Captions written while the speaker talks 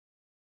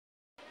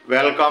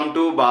Welcome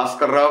to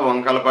Bhaskar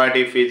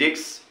Vankalpati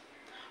Physics.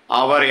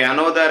 Our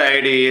another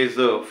idea is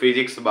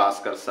Physics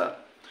Bhaskar sir.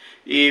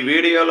 ఈ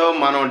వీడియోలో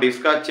మనం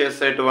discuss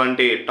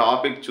చేసేటువంటి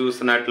topic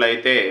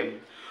చూసినట్లయితే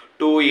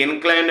టూ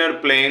ఇన్క్లైనెడ్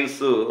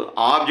ప్లేన్స్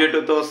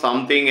ఆబ్జెక్ట్తో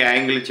సంథింగ్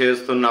యాంగిల్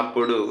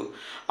చేస్తున్నప్పుడు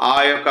ఆ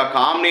యొక్క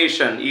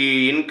కాంబినేషన్ ఈ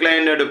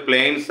ఇన్క్లైనెడ్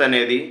ప్లేన్స్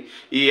అనేది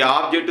ఈ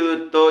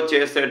ఆబ్జెక్ట్తో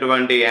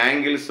చేసేటువంటి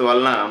యాంగిల్స్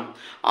వలన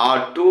ఆ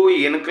టూ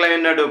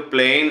ఇన్క్లైనెడ్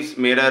ప్లేన్స్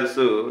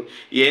మిరర్స్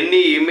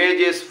ఎన్ని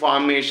ఇమేజెస్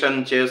ఫార్మేషన్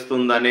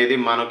చేస్తుందనేది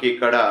మనకి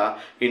ఇక్కడ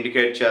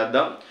ఇండికేట్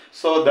చేద్దాం.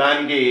 సో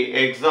దానికి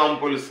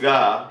ఎగ్జాంపుల్స్గా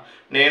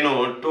నేను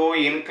టూ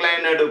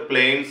ఇన్క్లైనెడ్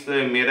ప్లేన్స్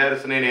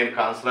మిరర్స్ని నేను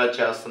కన్సిడర్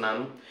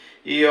చేస్తున్నాను.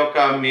 ఈ యొక్క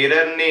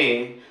మిరర్ని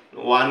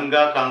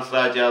 1గా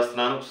కన్సిడర్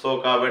చేస్తున్నాను. సో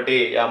కాబట్టి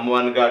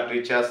M1గా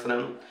ట్రీట్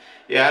చేస్తున్నాను.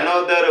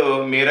 అనదర్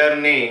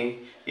మిరర్ని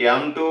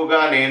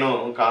M2గా నేను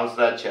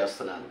కన్సిడర్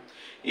చేస్తున్నాను.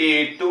 ఈ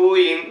టూ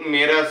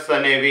మిరర్స్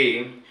అనేవి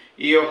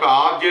ఈ యొక్క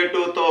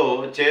ఆబ్జెక్టుతో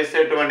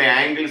చేసేటువంటి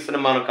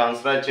యాంగిల్స్ని మనం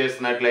కన్సిడర్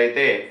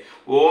చేసినట్లయితే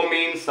O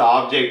మీన్స్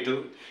ఆబ్జెక్టు.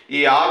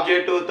 ఈ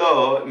ఆబ్జెక్టుతో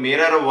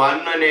మిర్రర్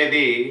 1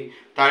 అనేది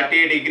 30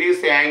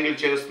 degrees యాంగిల్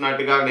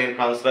చేస్తున్నట్టుగా నేను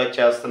కన్సిడర్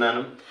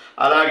చేస్తున్నాను.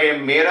 అలాగే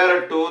మిర్రర్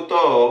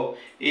 2తో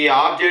ఈ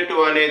ఆబ్జెక్ట్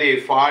అనేది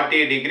 40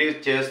 degrees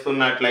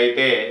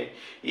చేస్తున్నట్లయితే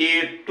ఈ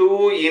టూ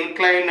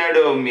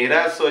ఇన్క్లైనెడ్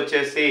మిరర్స్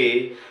వచ్చేసి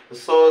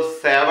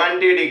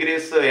 70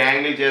 degrees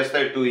యాంగిల్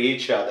చేస్తాయి టు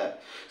ఈచ్ అదర్.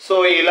 సో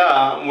ఇలా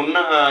ఉన్న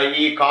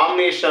ఈ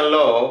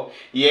కాంబినేషన్లో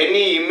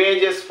ఎన్ని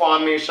ఇమేజెస్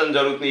ఫార్మేషన్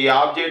జరుగుతుంది, ఈ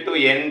ఆబ్జెక్ట్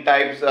ఎన్ని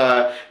టైప్స్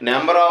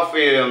నెంబర్ ఆఫ్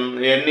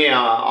ఎన్ని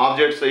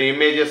ఆబ్జెక్ట్స్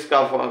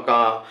ఇమేజెస్గా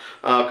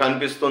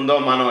కనిపిస్తుందో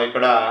మనం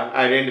ఇక్కడ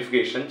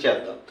ఐడెంటిఫికేషన్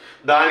చేద్దాం.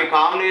 దాని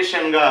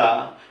కాంబినేషన్గా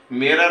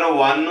మిర్రర్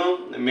 1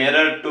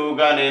 మిర్రర్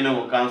 2గా నేను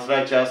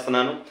కన్సిడర్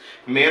చేస్తున్నాను.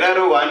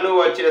 మిర్రర్ 1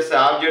 వచ్చేసి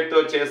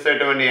ఆబ్జెక్ట్తో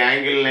చేసేటువంటి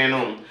యాంగిల్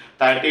నేను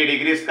 30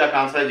 degreesగా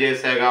కన్సిడర్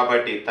చేశాను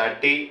కాబట్టి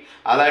 30.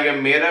 అలాగే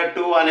మిర్రర్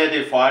 2 అనేది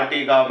 40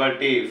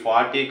 కాబట్టి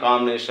 40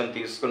 కాంబినేషన్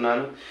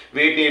తీసుకున్నాను.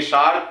 వీటిని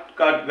షార్ట్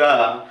కట్గా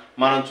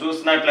మనం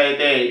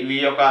చూసినట్లయితే ఇవి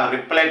యొక్క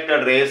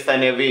రిఫ్లెక్టెడ్ రేస్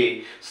అనేవి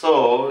సో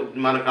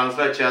మనం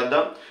కన్సిడర్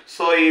చేద్దాం.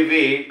 సో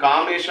ఇవి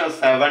కాంబినేషన్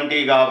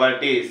 70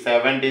 కాబట్టి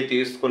 70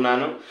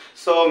 తీసుకున్నాను.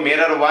 సో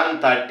మిర్రర్ 1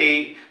 30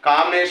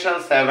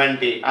 కాంబినేషన్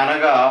 70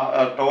 అనగా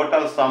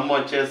టోటల్ సమ్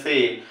వచ్చేసి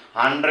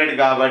 100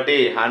 కాబట్టి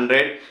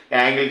 100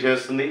 యాంగిల్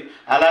చేస్తుంది.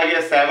 అలాగే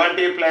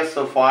 70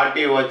 +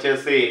 40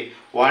 వచ్చేసి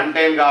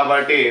 110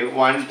 కాబట్టి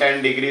 110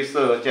 degrees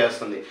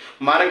చేస్తుంది.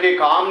 మనకి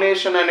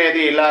కాంబినేషన్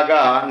అనేది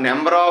ఇలాగా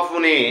నెంబర్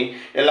ఆఫ్ని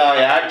ఇలా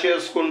యాడ్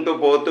చేసుకుంటూ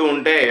పోతూ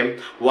ఉంటే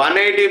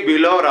 180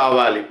 బిలో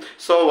రావాలి.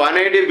 సో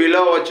 180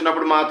 బిలో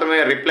వచ్చినప్పుడు మాత్రమే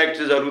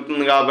రిఫ్లెక్ట్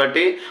జరుగుతుంది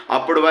కాబట్టి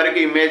అప్పుడు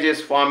వరకు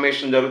ఇమేజెస్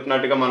ఫార్మేషన్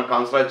జరుగుతున్నట్టుగా మనం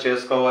కన్సిడర్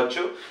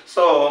చేసుకోవచ్చు.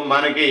 సో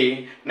మనకి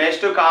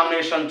నెక్స్ట్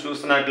కాంబినేషన్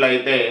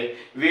చూసినట్లయితే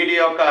వీటి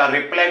యొక్క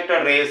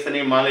రిఫ్లెక్టెడ్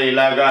రేస్ని మళ్ళీ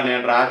ఇలాగా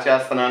నేను డ్రా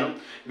చేస్తున్నాను.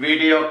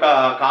 వీటి యొక్క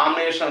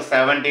కాంబినేషన్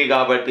 70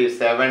 కాబట్టి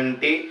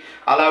 70.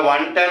 అలా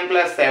 110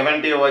 +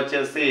 70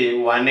 వచ్చేసి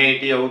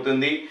 180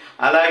 అవుతుంది.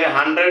 అలాగే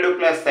 100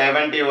 +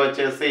 70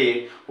 వచ్చేసి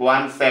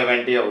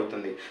 170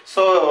 అవుతుంది.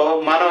 సో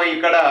మనం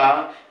ఇక్కడ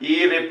ఈ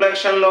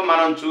రిఫ్లెక్షన్లో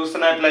మనం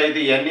చూసినట్లయితే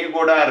ఇవన్నీ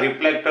కూడా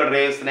రిఫ్లెక్టెడ్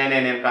రేస్నే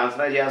నేను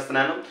కన్సిడర్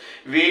చేస్తున్నాను.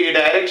 ఈ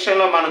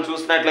డైరెక్షన్లో మనం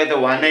చూసినట్లయితే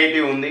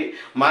 180 ఉంది.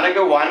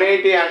 మనకి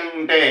 180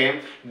 అంటే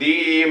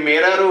ఈ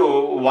మిర్రర్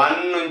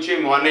 1 నుంచి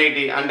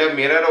 180 అంటే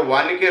మిర్రర్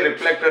 1కి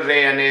రిఫ్లెక్టెడ్ రే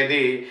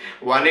అనేది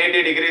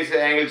 180 degrees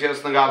యాంగిల్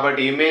చేస్తుంది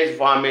కాబట్టి ఇమేజ్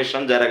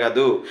ఫార్మేషన్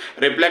జరగదు.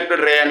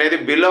 రిఫ్లెక్టెడ్ రే అనేది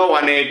బిలో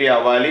 180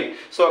 అవ్వాలి.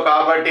 సో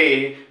కాబట్టి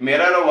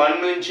మిర్రర్ 1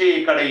 నుంచి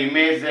ఇక్కడ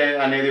ఇమేజ్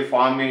అనేది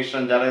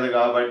ఫార్మేషన్ జరగదు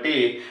కాబట్టి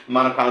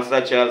మనం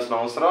కన్సిడర్ చేయాల్సిన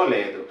అవసరం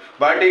లేదు.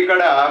 బట్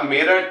ఇక్కడ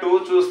మిర్రర్ 2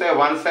 చూస్తే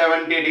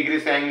 170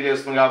 degrees యాంగిల్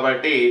చేస్తుంది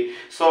కాబట్టి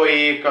సో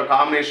ఈ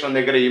కాంబినేషన్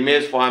దగ్గర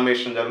ఇమేజ్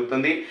ఫార్మేషన్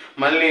జరుగుతుంది.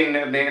 మళ్ళీ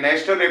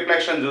నెక్స్ట్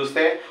రిఫ్లెక్షన్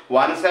చూస్తే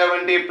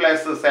 170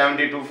 +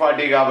 70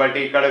 240 కాబట్టి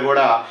ఇక్కడ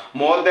కూడా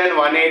మోర్ దెన్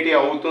 180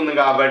 అవుతుంది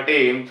కాబట్టి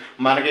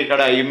మనకి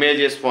ఇక్కడ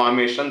ఇమేజెస్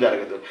ఫార్మేషన్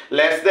జరగదు.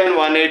 లెస్ దెన్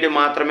 180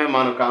 మాత్రమే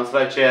మనం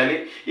కన్సిడర్ చేయాలి.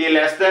 ఈ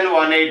లెస్ దెన్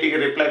 180కి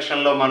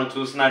రిఫ్లెక్షన్లో మనం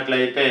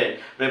చూసినట్లయితే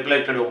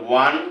రిఫ్లెక్టెడ్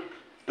 1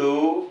 2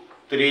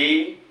 3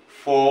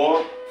 4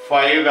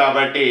 5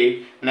 కాబట్టి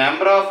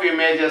నెంబర్ ఆఫ్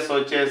ఇమేజెస్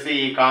వచ్చేసి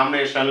ఈ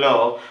కాంబినేషన్లో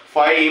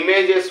 5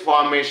 ఇమేజెస్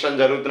ఫార్మేషన్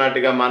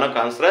జరుగుతున్నట్టుగా మనం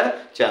కన్సిడర్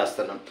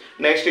చేస్తున్నాం.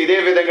 నెక్స్ట్ ఇదే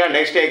విధంగా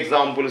నెక్స్ట్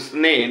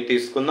ఎగ్జాంపుల్స్ని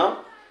తీసుకుందాం.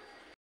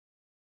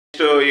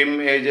 నెక్స్ట్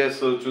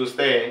ఇమేజెస్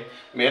చూస్తే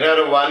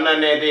మిర్రర్ 1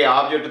 అనేది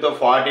ఆబ్జెక్ట్తో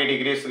 40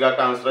 degreesగా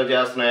కన్సిడర్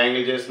చేస్తున్న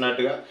యాంగిల్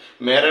చేసినట్టుగా,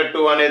 మిర్రర్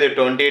 2 అనేది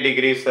 20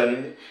 degrees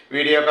అనేది,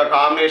 వీటి యొక్క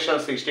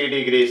కాంబినేషన్ 60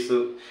 degrees.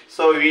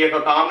 సో ఈ యొక్క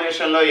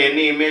కాంబినేషన్లో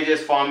ఎన్ని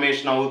ఇమేజెస్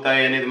ఫార్మేషన్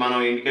అవుతాయి అనేది మనం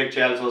ఇండికేట్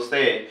చేయాల్సి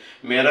వస్తే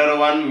మిర్రర్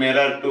 1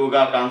 మిర్రర్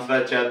 2గా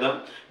కన్సిడర్ చేద్దాం.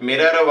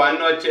 మిర్రర్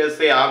 1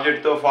 వచ్చేసి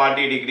ఆబ్జెక్ట్తో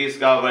 40 degrees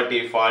కాబట్టి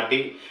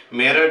 40,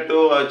 మిర్రర్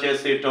 2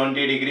 వచ్చేసి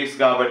 20 degrees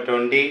కాబట్టి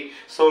 20.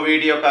 సో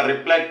వీటి యొక్క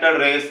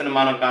రిఫ్లెక్టెడ్ రేస్ని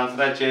మనం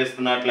కన్సిడర్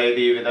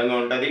చేస్తున్నట్లయితే ఈ విధంగా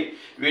ఉంటుంది.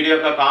 వీటి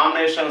యొక్క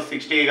కాంబినేషన్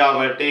 60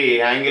 కాబట్టి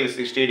యాంగిల్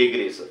 60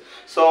 degrees.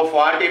 సో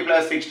 40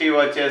 + 60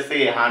 వచ్చేసి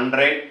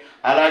 100.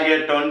 అలాగే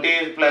 20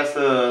 +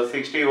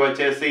 60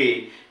 వచ్చేసి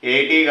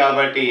 80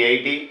 కాబట్టి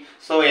 80.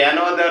 సో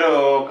అనదర్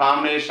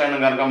కాంబినేషన్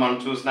కనుక మనం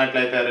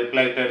చూసినట్లయితే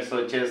రిఫ్లెక్టెడ్స్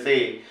వచ్చేసి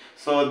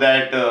సో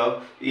దట్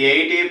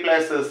 80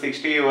 ప్లస్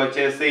 60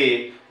 వచ్చేసి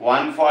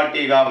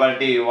 140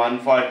 కాబట్టి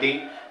 140,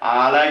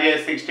 అలాగే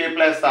 60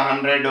 ప్లస్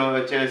 100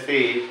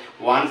 వచ్చేసి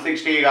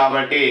 160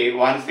 కాబట్టి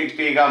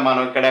 160గా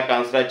మనం ఇక్కడ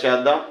కన్సిడర్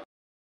చేద్దాం.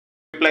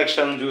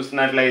 రిఫ్లెక్షన్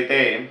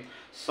చూసినట్లయితే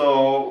సో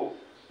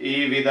ఈ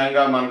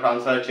విధంగా మనం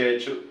కన్సిడర్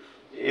చేయొచ్చు.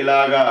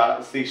 ఇలాగా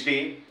 60,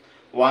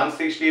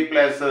 160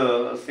 ప్లస్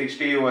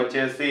 60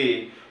 వచ్చేసి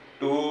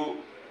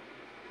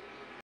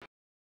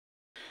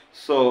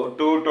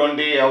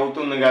 220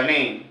 అవుతుంది,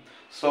 కానీ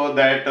సో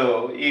దట్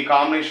ఈ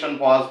కాంబినేషన్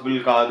పాసిబుల్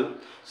కాదు.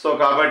 సో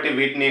కాబట్టి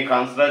వీటిని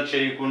కన్సిడర్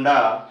చేయకుండా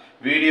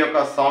వీడి యొక్క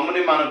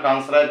సమ్ని మనం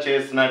కన్సిడర్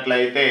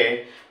చేసినట్లయితే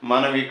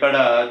మనం ఇక్కడ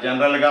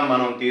జనరల్గా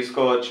మనం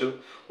తీసుకోవచ్చు.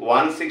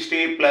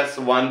 160 ప్లస్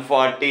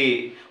 140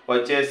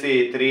 వచ్చేసి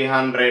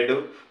 300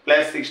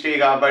 ప్లస్ 60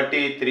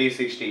 కాబట్టి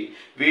 360.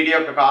 వీడి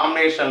యొక్క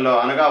కాంబినేషన్లో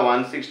అనగా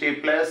 160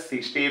 plus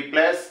 60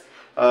 plus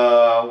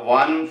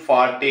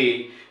 140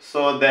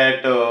 so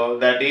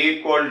that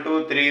equal to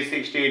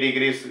 360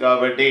 degrees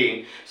కాబట్టి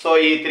సో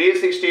ఈ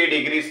 360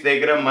 డిగ్రీస్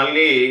దగ్గర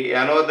మళ్ళీ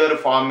అనదర్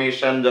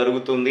ఫార్మేషన్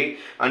జరుగుతుంది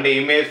అంటే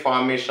ఇమేజ్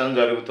ఫార్మేషన్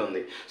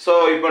జరుగుతుంది. సో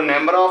ఇప్పుడు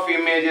నెంబర్ ఆఫ్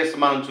ఇమేజెస్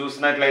మనం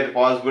చూసినట్లయితే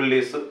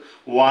పాసిబిలిటీస్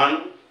 1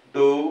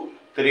 2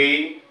 3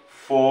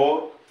 4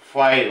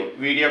 5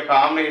 వీడియో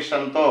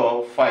కాంబినేషన్తో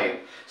 5.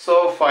 సో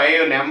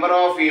 5 నెంబర్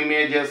ఆఫ్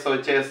ఇమేజెస్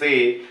వచ్చేసి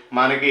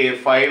మనకి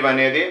 5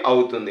 అనేది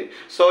అవుతుంది.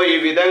 సో ఈ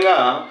విధంగా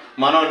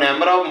మనం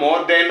నెంబర్ ఆఫ్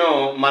మోర్ దెన్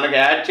మనకి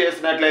యాడ్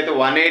చేసినట్లయితే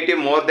 180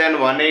 మోర్ దెన్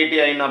 180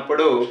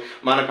 అయినప్పుడు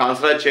మనం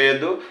కన్సిడర్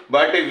చేయొద్దు.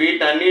 బట్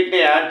వీటన్నిటిని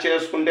యాడ్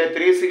చేసుకుంటే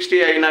 360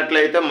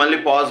 అయినట్లయితే మళ్ళీ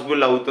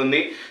పాసిబుల్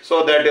అవుతుంది. సో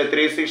దట్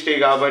 360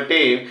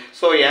 కాబట్టి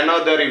సో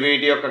అనదర్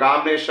వీటి యొక్క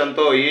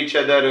కాంబినేషన్తో ఈచ్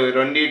అదర్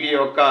రెండింటి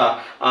యొక్క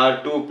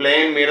 2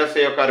 ప్లేన్ మిరర్స్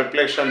యొక్క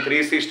రిఫ్లెక్షన్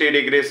 360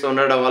 డిగ్రీస్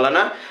ఉండడం వలన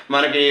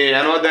మనకి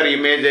అనదర్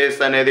ఇమేజెస్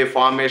అనేది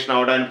ఫార్మేషన్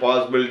అవడానికి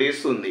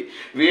పాసిబిలిటీస్ ఉంది.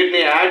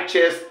 వీటిని యాడ్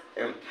చేస్తే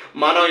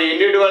మనం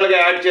ఇండివిజువల్గా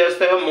యాడ్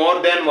చేస్తే మోర్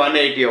దెన్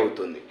 180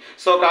 అవుతుంది.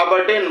 సో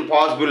కాబట్టి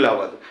పాసిబుల్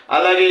అవ్వదు.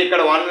 అలాగే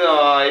ఇక్కడ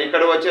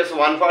వచ్చేసి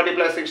 140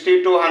 ప్లస్ 60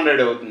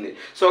 200 అవుతుంది.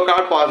 సో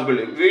కాబట్టి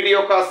పాసిబుల్. వీడి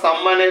యొక్క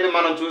సమ్ అనేది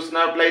మనం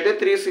చూసినట్లయితే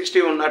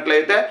 360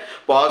 ఉన్నట్లయితే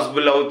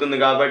పాసిబుల్ అవుతుంది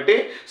కాబట్టి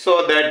so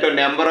that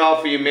number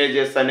of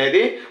images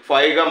అనేది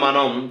 5గా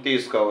మనం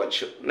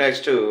తీసుకోవచ్చు.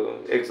 నెక్స్ట్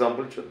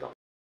ఎగ్జాంపుల్ చూద్దాం.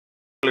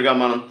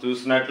 మనం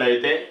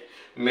చూసినట్లయితే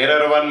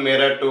మిర్రర్ 1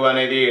 మిర్రర్ 2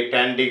 అనేది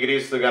 10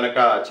 డిగ్రీస్ కనుక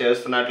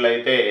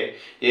చేస్తున్నట్లయితే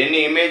ఎన్ని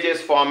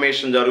ఇమేజెస్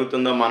ఫార్మేషన్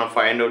జరుగుతుందో మనం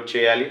ఫైండ్ అవుట్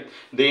చేయాలి.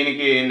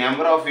 దీనికి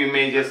నెంబర్ ఆఫ్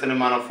ఇమేజెస్ని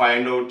మనం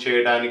ఫైండ్ అవుట్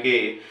చేయడానికి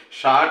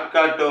షార్ట్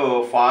కట్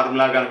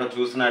ఫార్ములా కనుక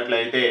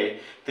చూసినట్లయితే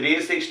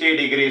 360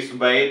 డిగ్రీస్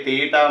బై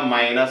తీటా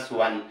మైనస్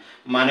 1.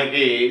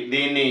 మనకి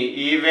దీన్ని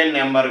ఈవెన్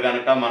నెంబర్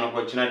కనుక మనకు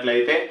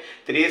వచ్చినట్లయితే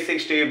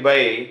 360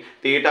 బై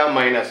తీటా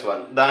మైనస్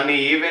 1. దాన్ని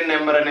ఈవెన్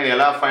నెంబర్ అనేది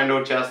ఎలా ఫైండ్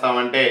అవుట్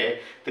చేస్తామంటే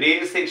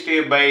 360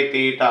 by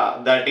theta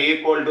that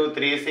equal to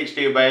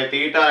 360 by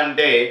theta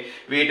అంటే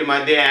వీటి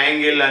మధ్య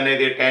యాంగిల్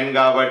అనేది 10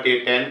 కాబట్టి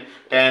 10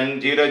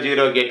 0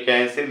 0 get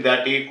cancel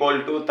that equal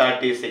to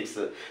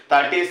 36.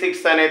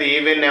 36 అనేది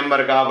ఈవెన్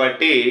నెంబర్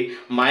కాబట్టి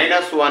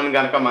 -1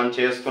 కనుక మనం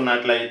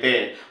చేసుకున్నట్లయితే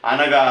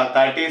అనగా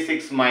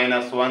 36 -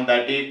 1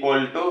 that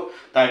equal to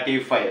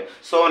 35.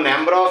 So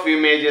number of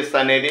images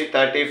అనేది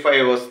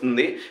 35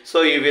 వస్తుంది. సో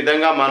ఈ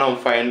విధంగా మనం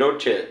ఫైండ్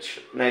అవుట్ చేయొచ్చు.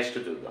 నెక్స్ట్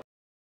చూద్దాం.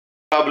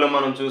 ప్రాబ్లం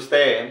మనం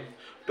చూస్తే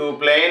 2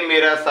 plane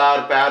mirrors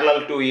are parallel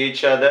to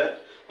each other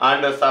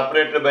and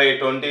separated by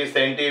 20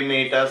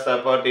 centimeters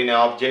apart. In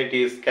object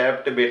is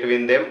kept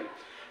between them.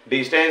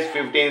 Distance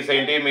 15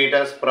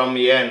 centimeters from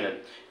A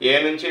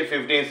నుంచి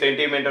 15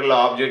 సెంటీమీటర్ల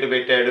ఆబ్జెక్ట్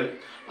పెట్టాడు.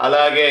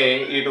 అలాగే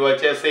ఇటు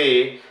వచ్చేసి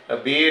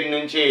B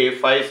నుంచి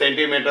 5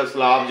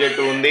 సెంటీమీటర్స్ల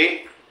ఆబ్జెక్ట్ ఉంది.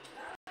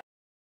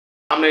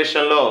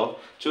 కాంబినేషన్లో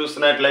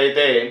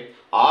చూసినట్లయితే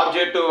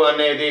ఆబ్జెక్ట్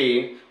అనేది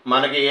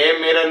మనకి ఏ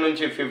మిర్రర్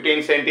నుంచి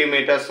 15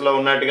 సెంటీమీటర్స్లో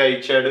ఉన్నట్టుగా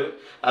ఇచ్చాడు.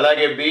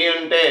 అలాగే బి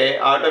అంటే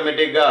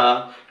ఆటోమేటిక్గా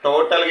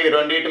టోటల్గా ఈ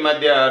రెండింటి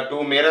మధ్య 2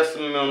 మిర్రర్స్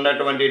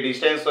ఉన్నటువంటి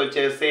డిస్టెన్స్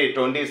వచ్చేసి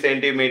 20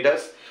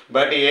 సెంటీమీటర్స్.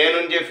 బట్ ఏ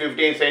నుంచి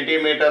 15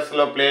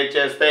 సెంటీమీటర్స్లో ప్లేస్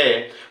చేస్తే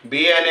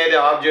బి అనేది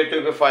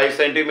ఆబ్జెక్ట్కి 5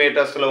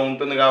 సెంటీమీటర్స్లో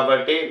ఉంటుంది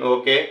కాబట్టి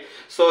ఓకే.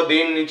 సో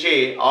దీని నుంచి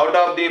out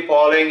of the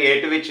following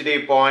at which the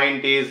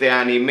point is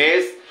an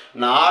image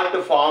not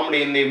formed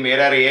in the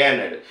mirror ఏ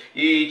అన్నాడు.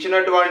 ఈ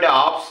ఇచ్చినటువంటి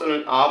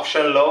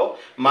ఆప్షన్లో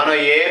మనం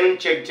ఏ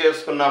నుంచి చెక్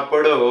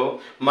చేసుకున్నప్పుడు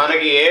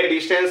మనకి ఏ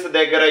డిస్టెన్స్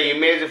దగ్గర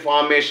ఇమేజ్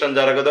ఫార్మేషన్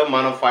జరగదో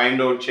మనం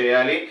ఫైండ్ అవుట్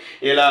చేయాలి.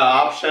 ఇలా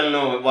ఆప్షన్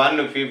 1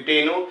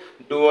 15,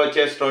 2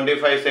 వచ్చేసి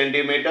 25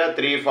 సెంటీమీటర్,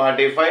 3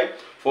 45,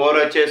 4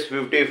 వచ్చేసి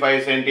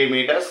 55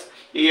 సెంటీమీటర్స్.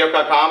 ఈ యొక్క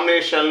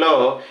కాంబినేషన్లో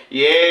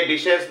ఏ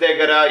డిస్టెన్స్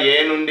దగ్గర ఏ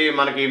నుండి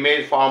మనకి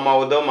ఇమేజ్ ఫామ్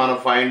అవుదో మనం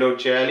ఫైండ్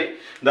అవుట్ చేయాలి.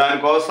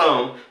 దానికోసం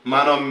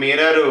మనం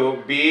మిర్రరు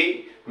బి,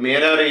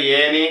 మిర్రర్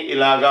ఏని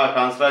ఇలాగా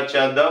కన్స్ట్రక్ట్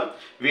చేద్దాం.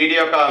 వీటి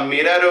యొక్క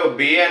మిర్రర్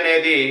బి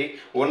అనేది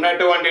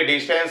ఉన్నటువంటి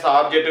డిస్టెన్స్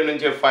ఆబ్జెక్ట్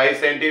నుంచి 5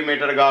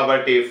 సెంటీమీటర్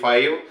కాబట్టి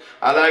 5,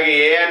 అలాగే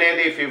ఏ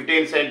అనేది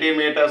 15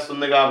 సెంటీమీటర్స్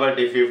ఉంది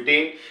కాబట్టి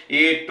 15,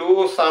 ఈ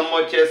 2 సమ్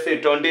వచ్చేసి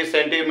 20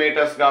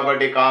 సెంటీమీటర్స్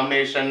కాబట్టి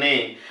కాంబినేషన్ని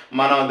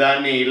మనం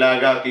దాన్ని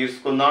ఇలాగా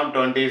తీసుకుందాం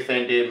 20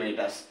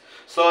 సెంటీమీటర్స్.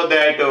 సో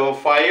దట్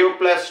 5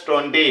 +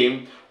 20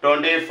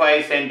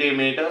 25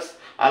 సెంటీమీటర్స్,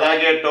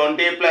 అలాగే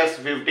 20 +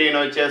 15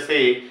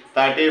 వచ్చేసి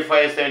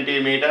 35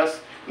 సెంటీమీటర్స్.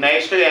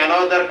 నెక్స్ట్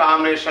అనదర్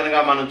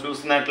కాంబినేషన్గా మనం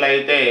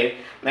చూసినట్లయితే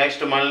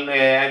నెక్స్ట్ మళ్ళీ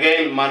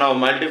అగైన్ మనం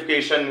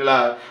మల్టిప్లికేషన్ ఇలా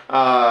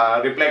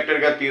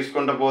రిఫ్లెక్టెడ్గా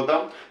తీసుకుంటూ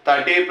పోతాం.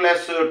 30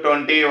 +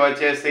 20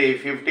 వచ్చేసి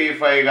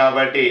 55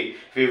 కాబట్టి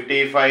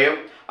 55,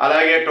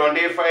 అలాగే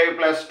 25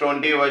 +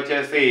 20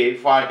 వచ్చేసి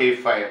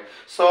 45.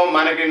 సో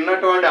మనకి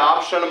ఉన్నటువంటి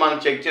ఆప్షన్ మనం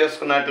చెక్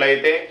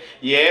చేసుకున్నట్లయితే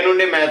ఏ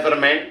నుండి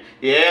మెజర్మెంట్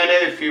ఏ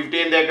అనేది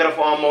 15 దగ్గర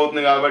ఫామ్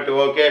అవుతుంది కాబట్టి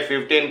ఓకే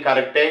 15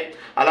 కరెక్టే,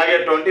 అలాగే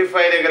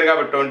 25 దగ్గర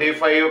కాబట్టి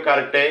 25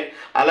 కరెక్టే,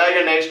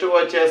 అలాగే నెక్స్ట్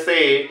వచ్చేసి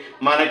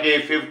మనకి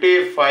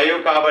 55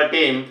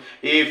 కాబట్టి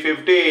ఈ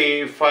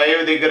 55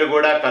 దగ్గర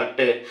కూడా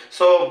కరెక్టే.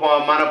 సో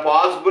మన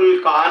పాసిబుల్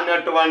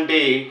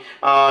కానటువంటి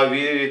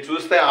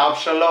చూస్తే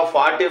ఆప్షన్లో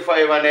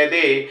 45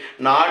 అనేది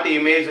నాట్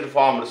ఇమేజ్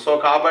ఫార్మ్డ్. సో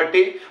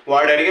కాబట్టి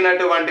వాడు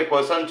అడిగినటువంటి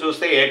క్వశ్చన్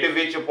చూస్తే at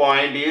which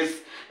point is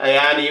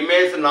an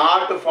image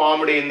not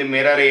formed in the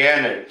mirror A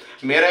అన్నాడు.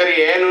 మిర్రర్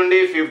ఏ నుండి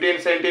 15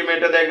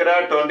 సెంటీమీటర్ దగ్గర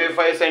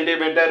 25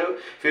 సెంటీమీటర్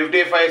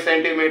 55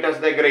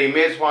 సెంటీమీటర్స్ దగ్గర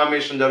ఇమేజ్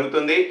ఫార్మేషన్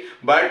జరుగుతుంది.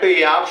 బట్ ఈ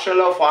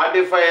ఆప్షన్లో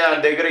 45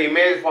 దగ్గర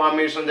ఇమేజ్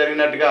ఫార్మేషన్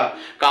జరిగినట్టుగా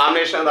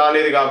కాంబినేషన్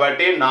రాలేదు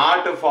కాబట్టి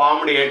not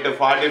formed at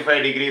 45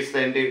 degrees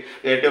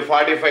at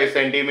 45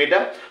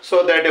 centimetre. So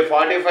that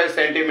 45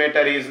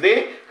 centimetre is the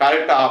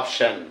correct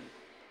option.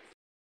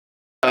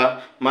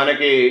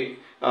 మనకి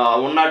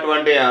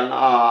ఉన్నటువంటి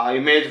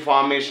ఇమేజ్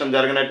ఫార్మేషన్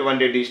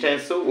జరిగినటువంటి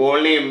డిస్టెన్స్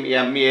ఓన్లీ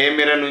ఏ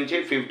మిర్రర్ నుంచి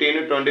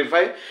 15,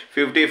 25,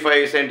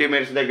 55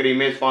 సెంటీమీటర్స్ దగ్గర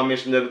ఇమేజ్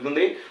ఫార్మేషన్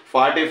జరుగుతుంది.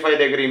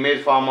 45 దగ్గర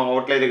ఇమేజ్ ఫామ్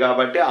అవ్వట్లేదు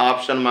కాబట్టి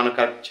ఆప్షన్ మనం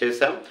కరెక్ట్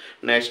చేసాం.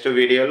 నెక్స్ట్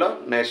వీడియోలో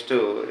నెక్స్ట్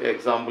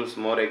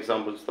మోర్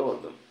ఎగ్జాంపుల్స్తో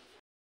వద్దాం.